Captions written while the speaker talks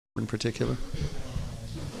in particular?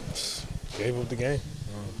 Gave up the game.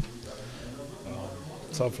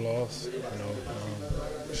 Tough loss.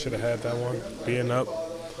 Should have had that one. Being up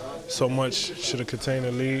so much, should have contained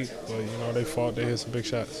the lead. But they fought. They hit some big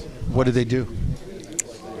shots. What did they do?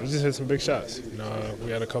 We just hit some big shots.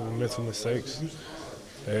 We had a couple mental mistakes.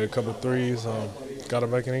 They had a couple threes. Got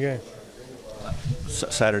them back in the game.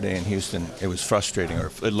 Saturday in Houston, it was frustrating, or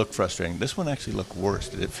it looked frustrating. This one actually looked worse.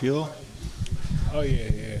 Did it feel? Oh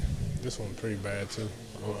yeah. This one pretty bad too.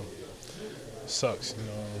 Sucks,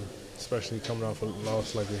 especially coming off a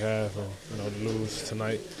loss like we have, and to lose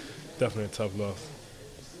tonight, definitely a tough loss.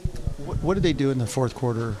 What did they do in the fourth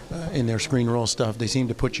quarter in their screen roll stuff? They seemed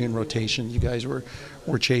to put you in rotation. You guys were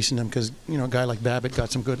chasing them because a guy like Babbitt got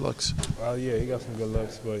some good looks. Well, yeah, he got some good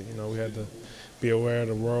looks, but we had to be aware of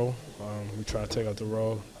the roll. We tried to take out the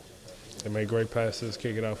roll. They made great passes,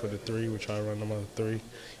 kick it out for the three. We tried to run them out of three.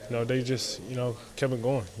 They just kept it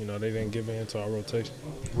going. They didn't give in to our rotation.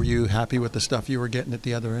 Were you happy with the stuff you were getting at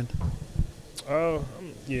the other end?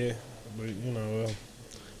 Yeah, but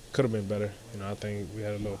could have been better. I think we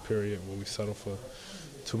had a little period where we settled for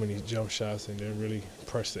too many jump shots and didn't really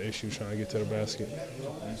press the issue trying to get to the basket.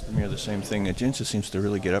 DeMar, the same thing. Jinja seems to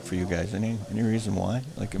really get up for you guys. Any reason why?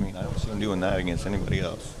 I don't see him doing that against anybody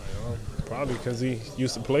else. Probably because he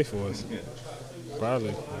used to play for us. Yeah.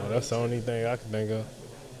 Probably. That's the only thing I can think of.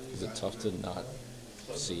 Is it tough to not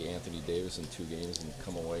see Anthony Davis in 2 games and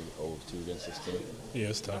come away 0-2 against this team? Yeah,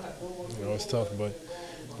 it's tough. It's tough, but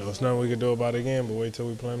there's nothing we can do about it again but wait till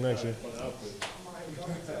we play him next year.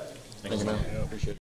 Thank you, man. Yeah. Appreciate it.